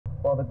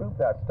Well, the group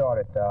got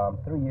started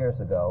 3 years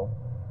ago.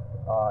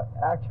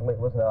 Actually, it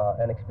was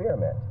an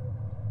experiment,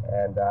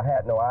 and I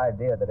had no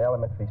idea that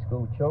elementary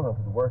school children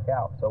could work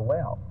out so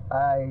well.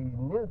 I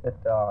knew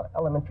that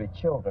elementary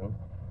children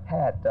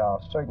had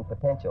certain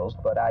potentials,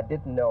 but I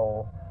didn't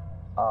know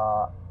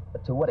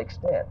to what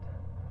extent.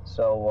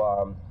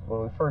 So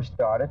when we first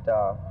started,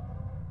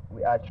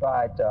 I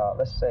tried,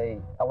 let's say,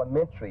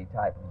 elementary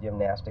type of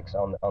gymnastics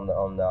on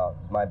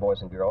my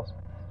boys and girls,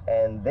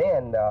 and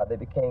then they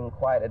became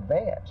quite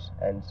advanced.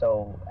 And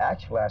so,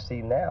 actually, I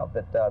see now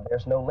that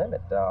there's no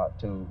limit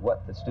to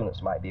what the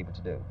students might be able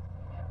to do.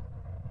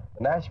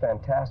 The Nash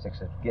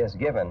Fantastics has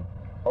given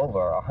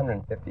over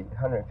 150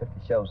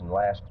 shows in the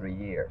last 3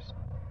 years,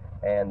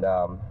 and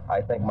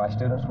I think my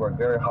students work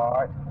very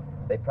hard.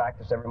 They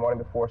practice every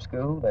morning before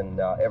school and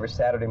every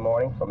Saturday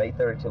morning from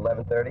 8:30 to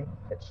 11:30.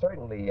 It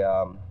certainly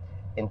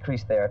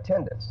increased their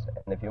attendance.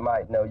 And if you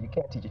might know, you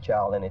can't teach a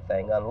child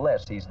anything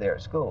unless he's there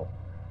at school.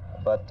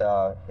 But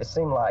it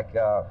seemed like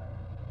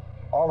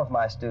all of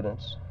my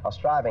students are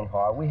striving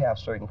hard. We have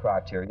certain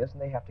criteria, and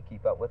they have to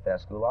keep up with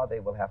that school, or they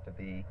will have to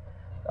be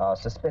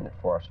suspended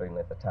for a certain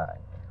length of time.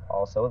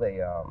 Also, they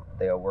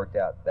are worked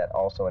out that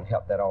also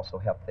help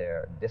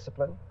their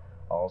discipline,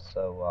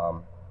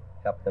 also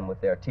help them with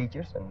their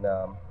teachers, and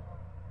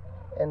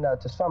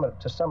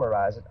to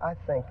summarize it, I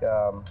think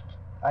a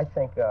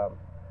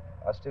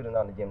student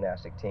on the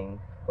gymnastic team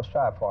will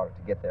strive harder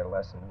to get their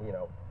lesson,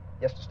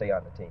 just to stay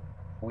on the team.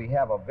 We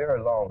have a very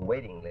long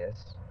waiting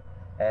list,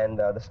 and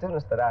the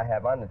students that I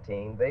have on the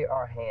team, they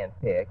are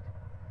hand-picked.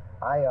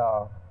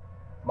 I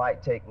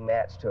might take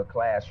Mats to a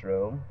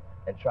classroom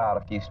and try out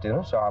a few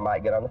students, or I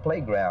might get on the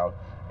playground,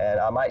 and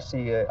I might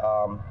see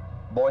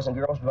boys and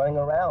girls running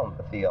around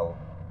the field,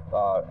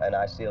 and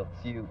I see a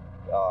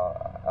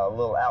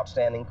little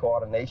outstanding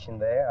coordination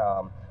there.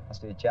 I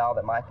see a child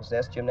that might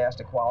possess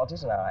gymnastic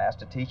qualities, and I ask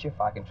the teacher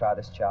if I can try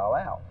this child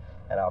out.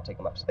 And I'll take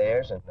him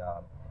upstairs and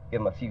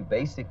give him a few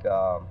basic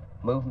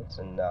movements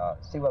and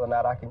see whether or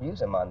not I can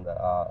use him on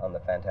the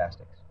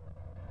Fantastics.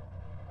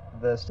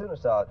 The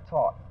students are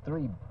taught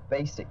three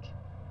basic,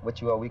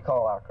 which we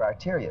call our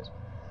criteria: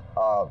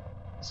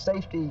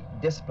 safety,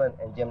 discipline,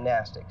 and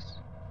gymnastics.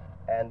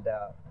 And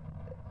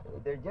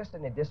there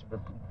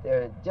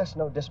are just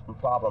no discipline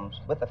problems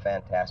with the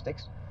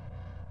Fantastics.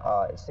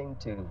 It seemed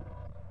to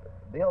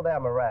build their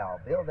morale,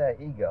 build their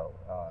ego,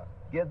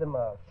 give them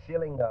a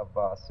feeling of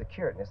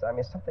secureness. I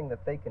mean, something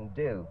that they can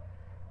do,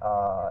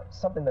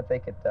 something that they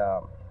could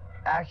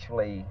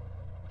actually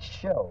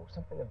show,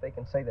 something that they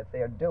can say that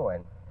they are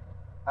doing.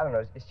 I don't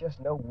know, it's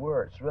just no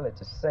words really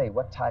to say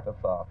what type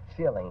of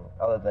feeling,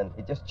 other than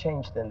it just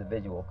changed the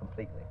individual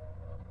completely.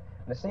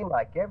 And it seemed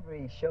like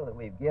every show that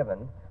we've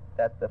given,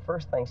 that the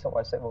first thing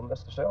someone said, well,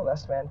 Mr. Searle,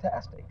 that's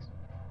fantastic.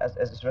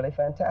 It's really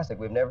fantastic.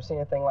 We've never seen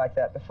anything like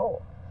that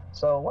before.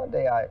 So one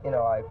day I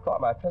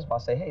called my principal. I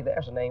say, hey,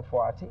 there's a name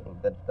for our team,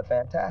 the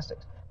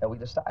Fantastics. And we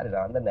decided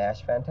on the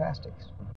Nash Fantastics.